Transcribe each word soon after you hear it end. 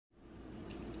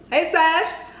Hey Sag.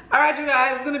 Alright you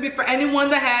guys, it's going to be for anyone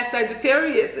that has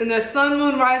Sagittarius in their sun,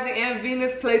 moon, rising, and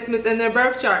Venus placements in their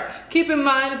birth chart. Keep in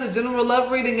mind it's a general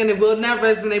love reading and it will not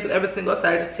resonate with every single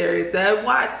Sagittarius that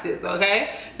watches,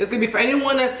 okay? This could be for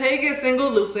anyone that's taken, single,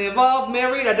 loosely involved,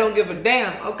 married, I don't give a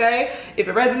damn, okay? If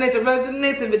it resonates, it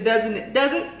resonates. If it doesn't, it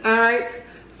doesn't, alright?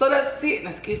 So let's see it.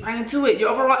 Let's get right into it. Your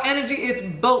overall energy is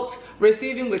both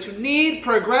receiving what you need,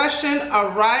 progression,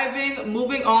 arriving,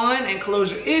 moving on, and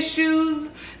closure issues.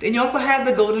 Then you also have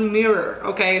the golden mirror,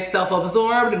 okay?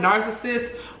 Self-absorbed,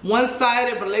 narcissist,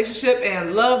 one-sided relationship,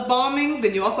 and love bombing.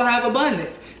 Then you also have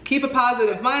abundance. Keep a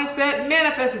positive mindset,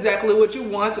 manifest exactly what you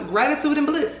want, gratitude and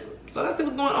bliss. So let's see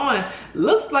what's going on.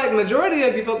 Looks like majority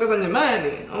of you focus on your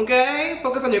money, okay?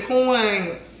 Focus on your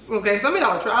coins, okay? Some of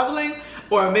y'all are traveling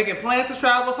or making plans to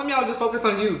travel. Some of y'all just focus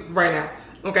on you right now,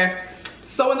 okay?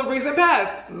 So in the recent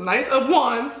past, Knight of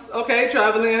Wands, okay,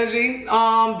 traveling energy,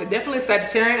 definitely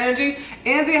Sagittarian energy,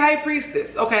 and the High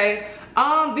Priestess, okay?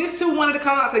 These two wanted to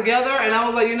come out together, and I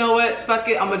was like, you know what, fuck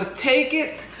it, I'm gonna just take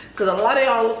it, because a lot of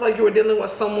y'all looks like you were dealing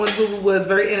with someone who was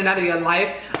very in and out of your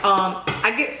life.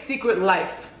 I get secret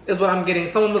life is what I'm getting.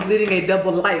 Someone was leading a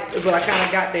double life is what I kind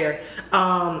of got there.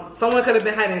 Someone could have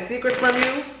been hiding secrets from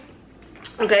you.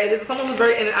 Okay, this is someone who's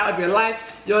very in and out of your life.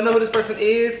 You don't know who this person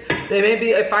is. They may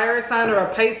be a fire sign or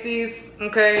a Pisces,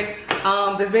 okay?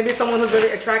 This may be someone who's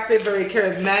very attractive, very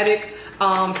charismatic,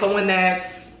 someone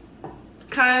that's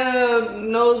kind of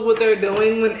knows what they're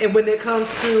doing when it comes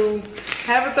to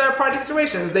having third-party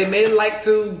situations. They may like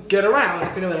to get around,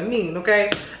 if you know what I mean,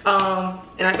 okay?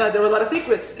 And I feel like there were a lot of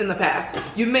secrets in the past.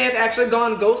 You may have actually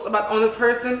gone ghost on this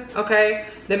person, okay?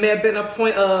 There may have been a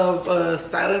point of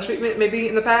silent treatment maybe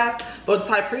in the past. But this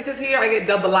High Priestess here, I get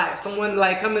double life. Someone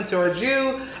like coming towards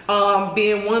you,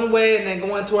 being one way and then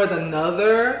going towards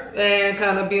another and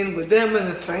kind of being with them in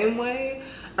the same way.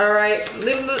 All right,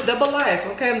 living double life,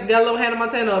 okay? Got a little Hannah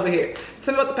Montana over here.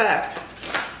 Tell me about the past,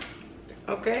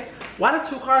 okay? Why do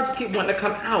two cards keep wanting to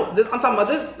come out? I'm talking about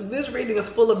this reading is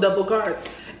full of double cards.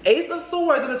 Ace of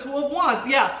Swords and the Two of Wands.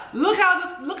 Yeah, look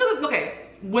at this, okay.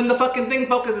 When the fucking thing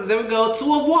focuses, there we go,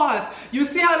 Two of Wands. You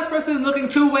see how this person is looking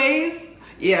two ways?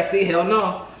 Yeah, see, hell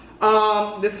no.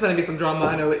 This is gonna be some drama,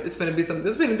 I know it. This is gonna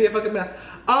be a fucking mess.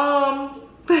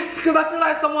 Because I feel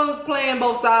like someone's playing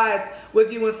both sides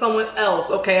with you and someone else,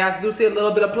 okay? I do see a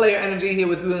little bit of player energy here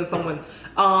with you and someone.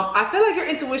 I feel like your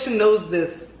intuition knows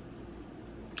this.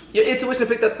 Your intuition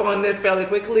picked up on this fairly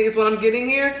quickly is what I'm getting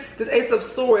here. This Ace of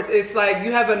Swords, it's like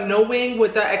you have a knowing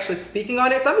without actually speaking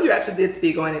on it. Some of you actually did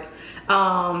speak on it.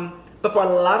 But for a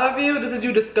lot of you, this is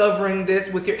you discovering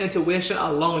this with your intuition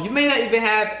alone. You may not even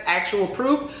have actual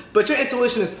proof, but your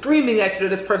intuition is screaming at you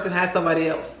that this person has somebody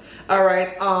else. All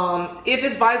right, if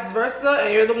it's vice versa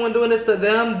and you're the one doing this to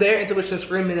them, their intuition is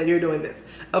screaming that you're doing this,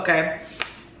 okay?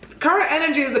 Current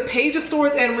energy is the Page of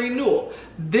Swords and renewal.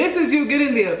 This is you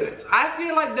getting the evidence. I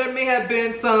feel like there may have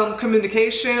been some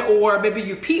communication, or maybe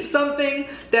you peeped something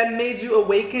that made you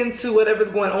awaken to whatever's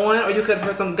going on, or you could have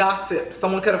heard some gossip.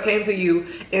 Someone could have came to you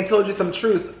and told you some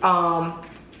truth,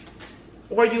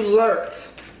 or you lurked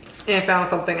and found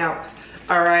something out.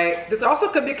 All right, this also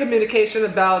could be communication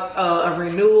about a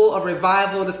renewal, a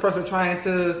revival, this person trying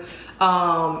to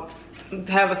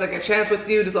have a second chance with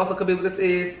you. This also could be what this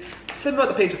is. Tell me about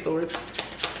the Page of Swords.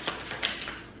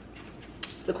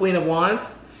 The Queen of Wands.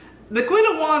 The Queen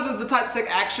of Wands is the type to take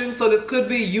action, so this could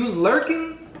be you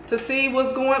lurking to see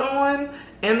what's going on.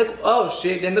 And oh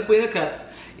shit, then the Queen of Cups.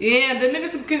 Yeah, then maybe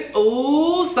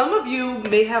some of you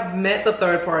may have met the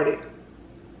third party.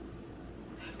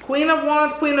 Queen of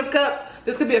Wands, Queen of Cups.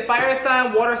 This could be a fire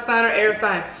sign, water sign, or air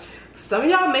sign. Some of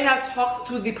y'all may have talked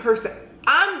to the person.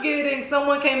 I'm getting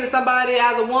someone came to somebody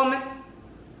as a woman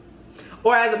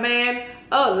or as a man.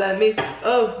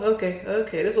 Okay.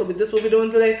 This is what we're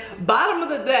doing today. Bottom of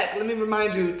the deck, let me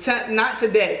remind you, not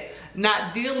today.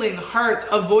 Not dealing, hurt,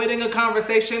 avoiding a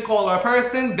conversation, call a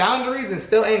person, boundaries, and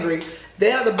still angry.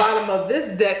 Then at the bottom of this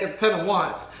deck is Ten of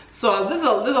Wands. So there's a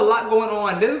lot going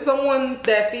on. This is someone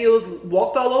that feels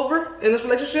walked all over in this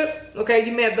relationship. Okay,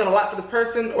 you may have done a lot for this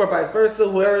person or vice versa,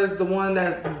 whoever is the one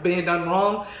that's being done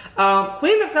wrong.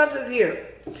 Queen of Cups is here.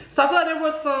 So I feel like there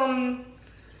was some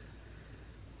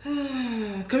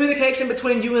communication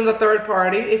between you and the third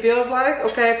party, it feels like,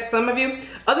 okay, for some of you.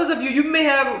 Others of you, you may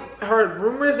have heard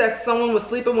rumors that someone was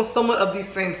sleeping with someone of the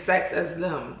same sex as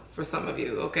them, for some of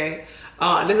you, okay?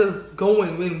 This is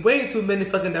going in way too many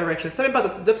fucking directions. Tell me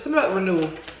about renewal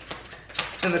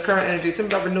and the current energy. Tell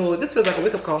me about renewal. This feels like a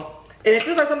wake-up call. And it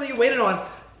feels like something you waited on.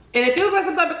 And it feels like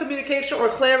some type of communication or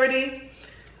clarity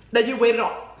that you waited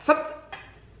on.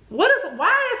 Why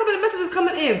are so many messages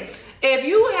coming in? If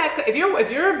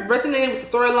you're resonating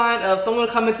with the storyline of someone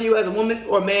coming to you as a woman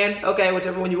or man, okay,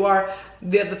 whichever one you are,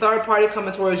 the third party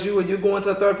coming towards you, and you're going to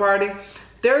the third party,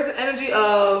 there's an energy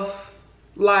of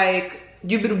like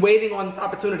you've been waiting on this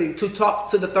opportunity to talk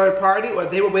to the third party, or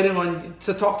they were waiting on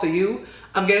to talk to you.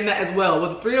 I'm getting that as well.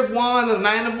 With the 3 of Wands and the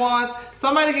 9 of Wands,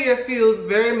 somebody here feels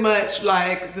very much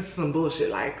like this is some bullshit.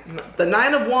 Like the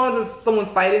 9 of Wands is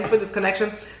someone's fighting for this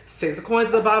connection. 6 of Coins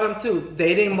at the bottom too,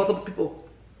 dating multiple people.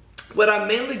 What I'm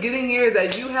mainly getting here is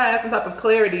that you had some type of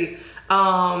clarity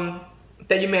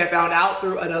that you may have found out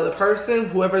through another person,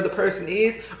 whoever the person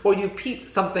is, or you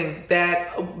peeped something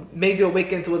that made you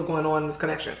awaken to what's going on in this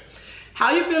connection.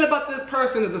 How you feel about this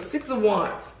person is a 6 of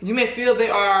Wands. You may feel they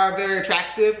are very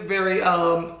attractive, very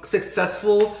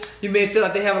successful. You may feel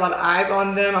like they have a lot of eyes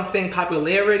on them. I'm saying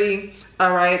popularity,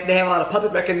 all right? They have a lot of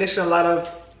public recognition, a lot of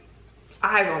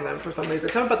eyes on them for some reason.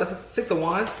 Tell me about the 6 of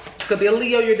Wands. It could be a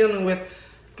Leo you're dealing with.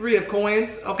 3 of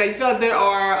Coins. Okay, you feel like there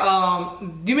are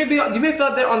you may feel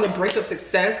like they're on the brink of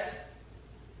success.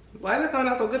 Why is it coming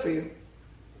out so good for you?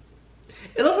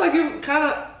 It looks like you kind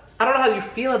of, I don't know how you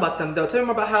feel about them though. Tell me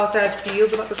more about how Sag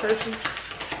feels about this person.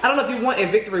 I don't know if you want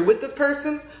a victory with this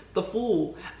person. The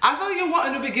Fool. I feel like you want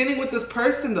a new beginning with this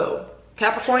person though.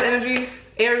 Capricorn energy,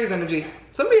 Aries energy.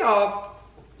 Some of y'all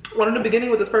want a new beginning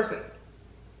with this person.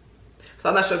 So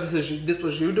I'm not sure if this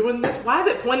was you doing this. Why is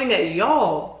it pointing at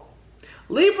y'all?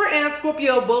 Libra and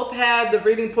Scorpio both had the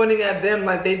reading pointing at them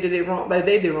like they did it wrong, like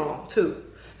they did wrong too.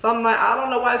 So I'm like, I don't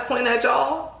know why it's pointing at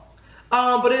y'all.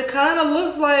 But it kind of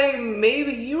looks like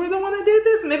maybe you were the one that did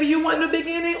this. Maybe you want a new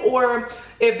beginning, or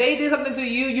if they did something to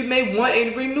you, you may want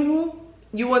a renewal.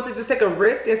 You want to just take a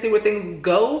risk and see where things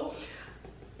go.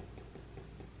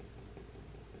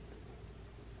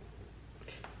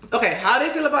 Okay, how do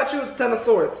they feel about you with the 10 of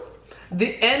Swords?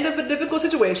 The end of a difficult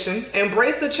situation,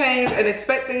 embrace the change and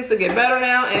expect things to get better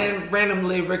now, and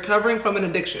randomly recovering from an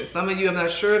addiction. Some of you, I'm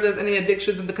not sure if there's any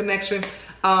addictions in the connection.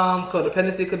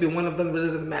 Codependency could be one of them, really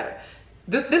doesn't matter.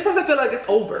 This person feel like it's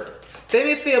over. They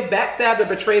may feel backstabbed or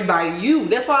betrayed by you.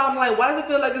 That's why I'm like, why does it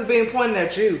feel like it's being pointed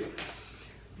at you?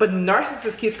 But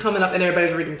narcissist keeps coming up in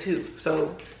everybody's reading too.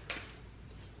 So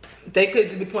they could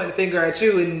just be pointing the finger at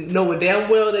you and knowing damn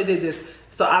well they did this.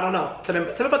 So I don't know. Tell me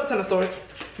about the 10 of Swords.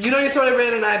 You know your story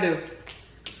better than I do.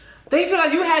 They feel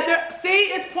like you had their, see,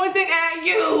 it's pointing at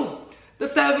you. The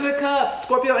 7 of Cups,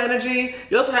 Scorpio energy.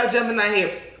 You also have Gemini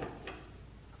here.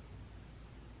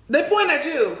 They point at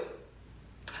you.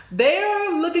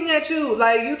 They're looking at you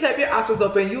like you kept your options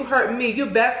open. You hurt me. You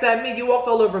backstabbed me. You walked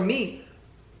all over me.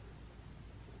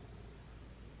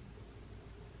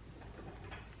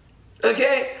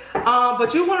 Okay?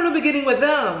 But you want a new beginning with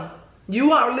them. You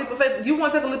want a leap of faith. You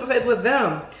want to take a leap of faith with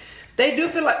them. They do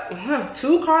feel like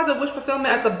 2 cards of wish fulfillment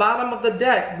at the bottom of the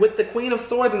deck with the Queen of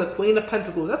Swords and the Queen of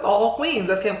Pentacles. That's all queens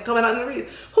that's coming out in the read.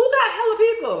 Who got hella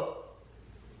people?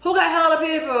 Who got hella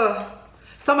people?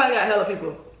 Somebody got hella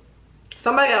people.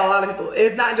 Somebody got a lot of people.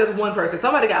 It's not just one person.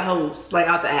 Somebody got hoes, like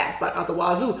out the ass, like out the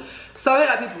wazoo. Somebody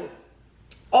got people.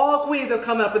 All queens are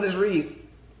coming up in this read.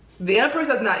 The Empress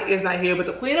is not here, but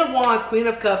the Queen of Wands, Queen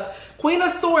of Cups, Queen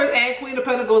of Swords, and Queen of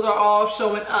Pentacles are all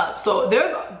showing up. So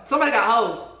there's somebody got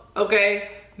hoes, okay?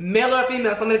 Male or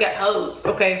female, somebody got hoes,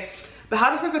 okay? But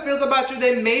how this person feels about you,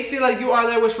 they may feel like you are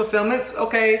their wish fulfillments,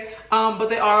 okay? But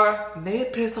they're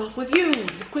pissed off with you.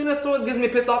 The Queen of Swords gives me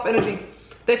pissed off energy.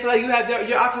 They feel like you have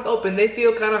your options open. They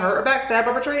feel kind of hurt or backstabbed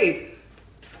or betrayed.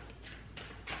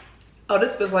 Oh,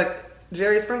 this feels like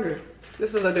Jerry Springer.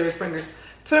 This feels like Jerry Springer.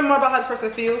 Tell me more about how this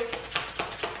person feels.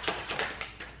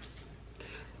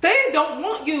 They don't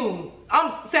want you.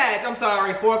 I'm Sag, I'm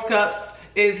sorry. 4 of Cups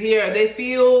is here. They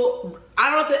feel, I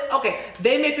don't know if they, okay,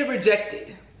 they may feel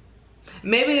rejected.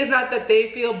 Maybe it's not that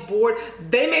they feel bored.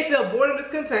 They may feel bored or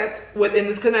discontent within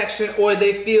this connection, or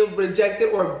they feel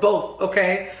rejected, or both,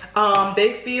 okay?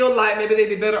 They feel like maybe they'd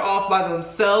be better off by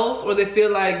themselves, or they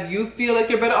feel like you feel like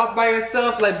you're better off by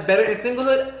yourself, like better in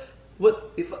singlehood.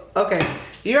 What? Okay.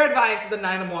 Your advice is the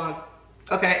 9 of Wands.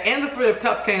 Okay, and the 3 of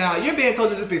Cups came out. You're being told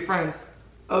to just be friends.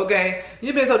 Okay?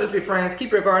 You're being told to just be friends.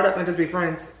 Keep your guard up and just be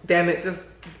friends. Damn it, just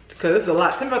because it's a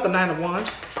lot. Tell me about the 9 of Wands.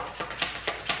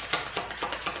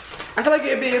 I feel like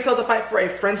you're being told to fight for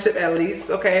a friendship at least.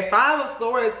 Okay, 5 of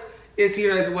Swords is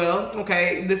here as well.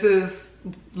 Okay, this is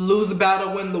lose the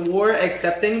battle, win the war,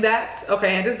 accepting that.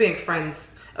 Okay, and just being friends.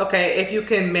 Okay, if you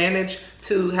can manage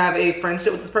to have a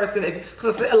friendship with this person.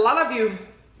 Because a lot of you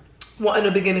want a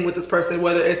new beginning with this person,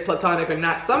 whether it's platonic or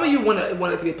not. Some of you want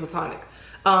it to be platonic.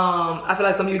 I feel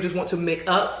like some of you just want to make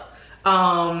up.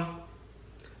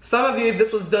 Some of you, if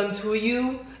this was done to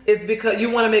you, it's because you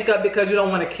want to make up because you don't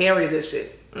want to carry this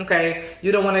shit. Okay,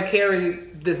 you don't want to carry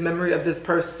this memory of this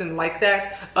person like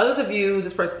that. Others of you,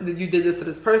 this person, you did this to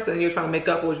this person, and you're trying to make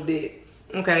up for what you did.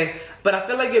 Okay, but I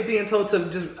feel like you're being told to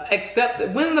just accept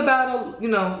it, win the battle, you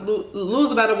know, lose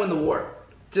the battle, win the war.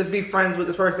 Just be friends with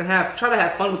this person. Try to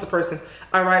have fun with the person.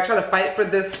 All right, try to fight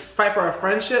for a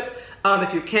friendship.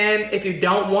 If you can. If you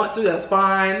don't want to, that's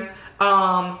fine.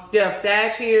 You have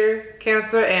Sag here,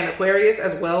 Cancer, and Aquarius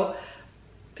as well.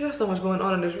 There's so much going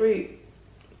on in this read.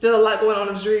 There's a lot going on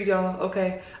in this read, y'all.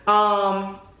 Okay.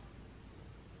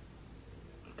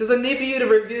 There's a need for you to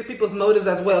review people's motives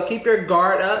as well. Keep your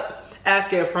guard up.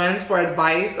 Ask your friends for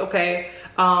advice, okay?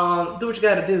 Do what you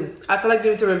gotta do. I feel like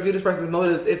you need to review this person's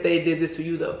motives if they did this to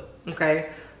you though, okay?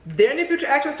 Their any future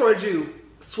actions towards you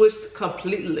switched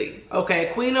completely, okay?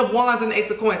 Queen of Wands and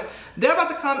Ace of Coins. They're about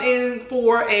to come in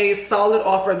for a solid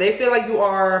offer. They feel like you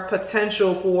are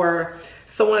potential for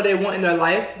someone that they want in their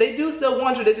life. They do still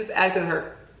want you, they just acting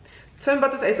hurt. Tell me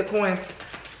about this Ace of Coins.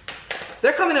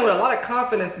 They're coming in with a lot of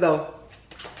confidence though.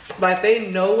 Like they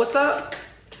know what's up.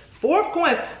 Four of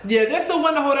Coins. Yeah, they're still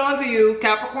wanting to hold on to you.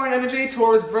 Capricorn energy,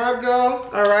 Taurus, Virgo.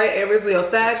 All right, Aries, Leo,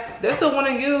 Sag. They're still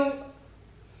wanting you.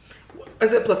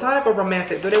 Is it platonic or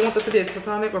romantic? Do they want this to be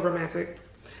platonic or romantic?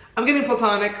 I'm getting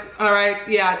platonic. All right,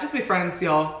 yeah, just be friends,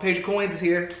 y'all. Page of Coins is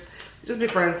here. Just be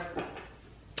friends.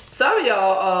 Some of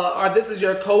y'all this is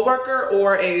your co-worker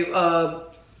or a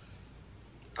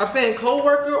I'm saying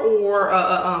co-worker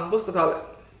or what's it called?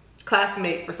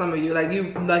 Classmate for some of you. Like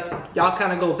y'all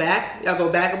kind of go back. Y'all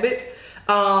go back a bit.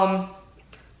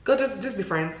 Just be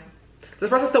friends. This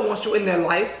person still wants you in their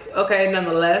life, okay,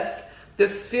 nonetheless.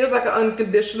 This feels like an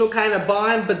unconditional kind of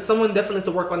bond, but someone definitely needs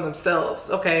to work on themselves,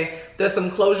 okay? There's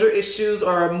some closure issues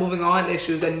or moving on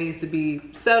issues that needs to be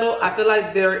settled. I feel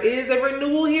like there is a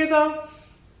renewal here though.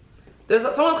 There's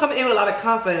someone coming in with a lot of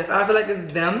confidence. I feel like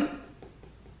it's them.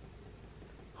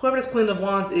 Whoever this Queen of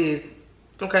Wands is,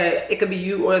 okay, it could be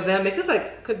you or them. It feels like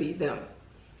it could be them.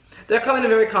 They're coming in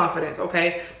very confident,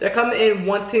 okay? They're coming in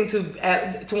wanting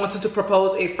to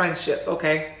propose a friendship,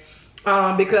 okay?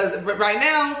 Because right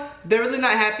now, they're really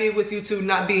not happy with you two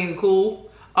not being cool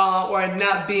or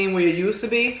not being where you used to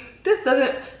be. This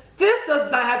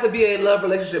does not have to be a love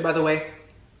relationship, by the way.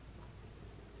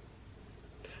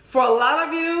 For a lot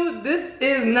of you, this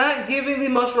is not giving the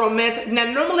most romantic.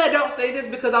 Now, normally I don't say this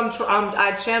because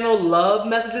I channel love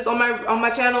messages on my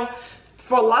channel.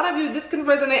 For a lot of you, this can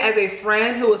resonate as a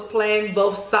friend who is playing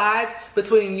both sides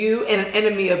between you and an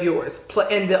enemy of yours,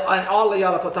 and all of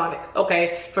y'all are platonic.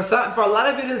 Okay, for a lot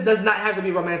of you, this does not have to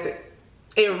be romantic.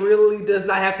 It really does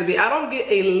not have to be. I don't get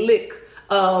a lick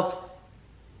of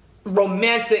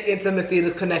romantic intimacy in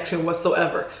this connection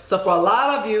whatsoever. So for a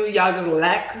lot of you, y'all just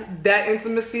lack that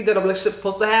intimacy that a relationship's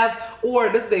supposed to have, or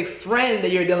this is a friend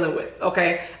that you're dealing with,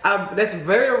 okay? That's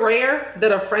very rare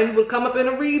that a friend would come up in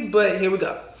a read, but here we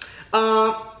go.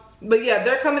 But yeah,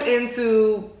 they're coming in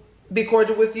to be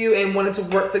cordial with you and wanting to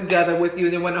work together with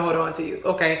you. They want to hold on to you,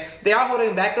 okay? They are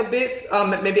holding back a bit,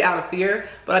 maybe out of fear,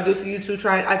 but I do see you two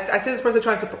trying. I see this person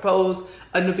trying to propose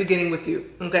a new beginning with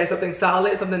you, okay? Something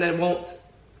solid, something that won't,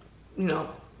 you know,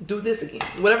 do this again,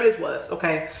 whatever this was,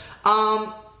 okay?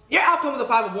 Your outcome is the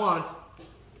Five of Wands,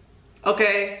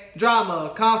 okay?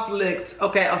 Drama, conflict,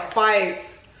 okay, a fight.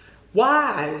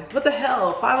 Why? What the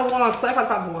hell? Five of Wands, clarify the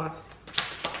Five of Wands.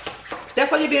 That's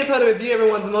why you're being told to review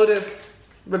everyone's motives.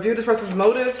 Review this person's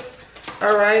motives,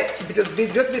 all right? Just be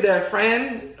their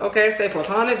friend, okay? Stay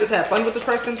platonic, just have fun with this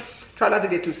person. Try not to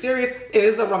get too serious. If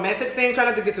it's a romantic thing, try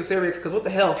not to get too serious, because what the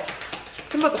hell?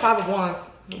 Something about the Five of Wands.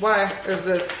 Why is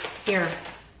this here?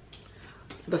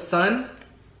 The Sun.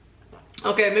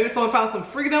 Okay, maybe someone found some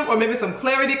freedom, or maybe some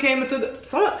clarity came into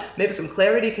maybe some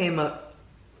clarity came up.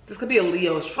 This could be a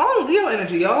Leo. Strong Leo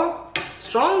energy, y'all.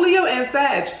 Strong Leo and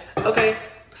Sag. Okay,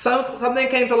 something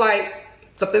came to light.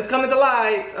 Something's coming to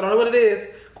light. I don't know what it is.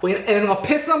 Queen, and it's gonna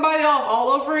piss somebody off all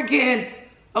over again.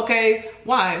 Okay,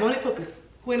 why? Monique, focus.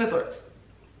 Queen of Swords.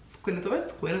 Queen of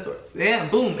Swords, Queen of Swords. Yeah,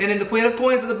 boom. And then the Queen of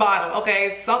Coins at the bottom.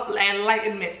 Okay, some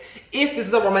enlightenment. If this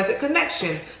is a romantic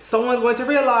connection, someone's going to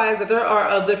realize that there are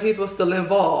other people still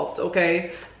involved,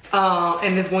 okay?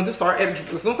 And it's going to start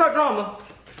drama.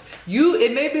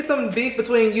 It may be some beef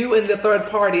between you and the third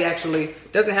party, actually.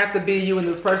 Doesn't have to be you and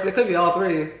this person. It could be all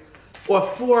three. Or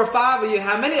 4 or 5 of you.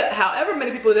 However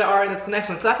many people there are in this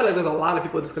connection. Because I feel like there's a lot of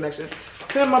people in this connection.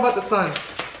 Tell me more about the Sun.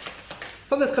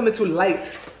 Something's coming to light.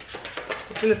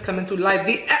 Something is coming to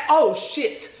light. Oh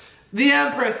shit. The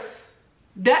Empress.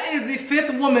 That is the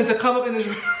 5th woman to come up in this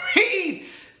read.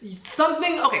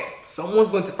 Okay, someone's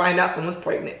going to find out someone's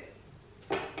pregnant.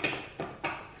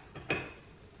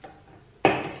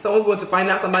 Someone's going to find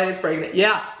out somebody is pregnant.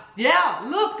 Yeah,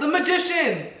 look, the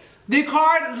Magician. The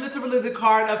card, literally the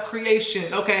card of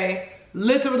creation, okay?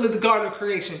 Literally the card of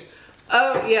creation.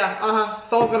 Oh, yeah,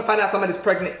 someone's gonna find out somebody's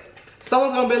pregnant.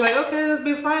 Someone's gonna be like, okay, let's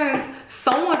be friends.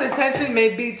 Someone's intention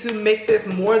may be to make this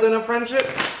more than a friendship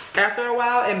after a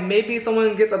while, and maybe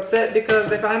someone gets upset because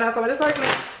they find out somebody's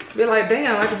pregnant. Be like,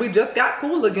 damn, like we just got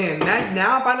cool again.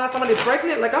 Now I find out somebody's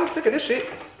pregnant, like I'm sick of this shit.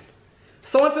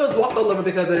 Someone feels walked all over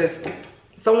because of this.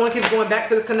 Someone keeps going back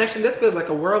to this connection. This feels like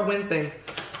a whirlwind thing.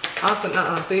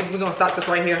 See, we're gonna stop this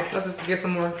right here. Let's just get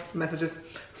some more messages.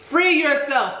 Free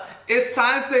yourself. It's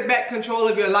time to take back control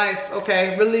of your life,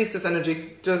 okay? Release this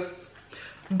energy. Just,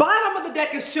 bottom of the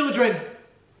deck is children.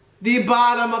 The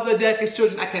bottom of the deck is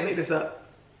children. I can't make this up.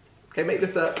 Can't make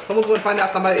this up. Someone's gonna find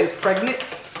out somebody is pregnant.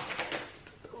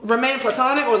 Remain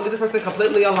platonic or leave this person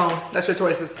completely alone. That's your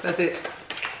choices. That's it.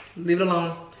 Leave it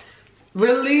alone.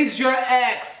 Release your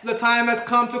ex. The time has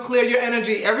come to clear your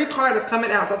energy. Every card that's coming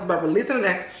out talks about releasing an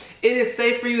ex. It is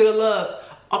safe for you to love,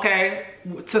 okay?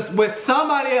 With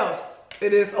somebody else.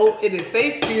 It is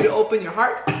safe for you to open your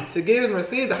heart to give and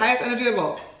receive the highest energy of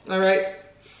all. All right?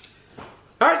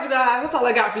 All right, you guys. That's all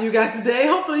I got for you guys today.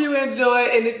 Hopefully you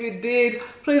enjoyed. And if you did,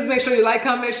 please make sure you like,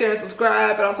 comment, share, and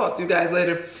subscribe. And I'll talk to you guys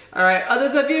later. All right?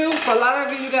 Others of you, for a lot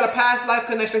of you, you got a past life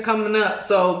connection coming up.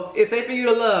 So it's safe for you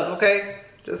to love, okay?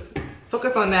 Just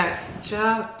focus on that.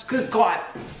 Ciao. Good God.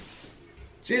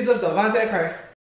 Jesus, Devante Christ.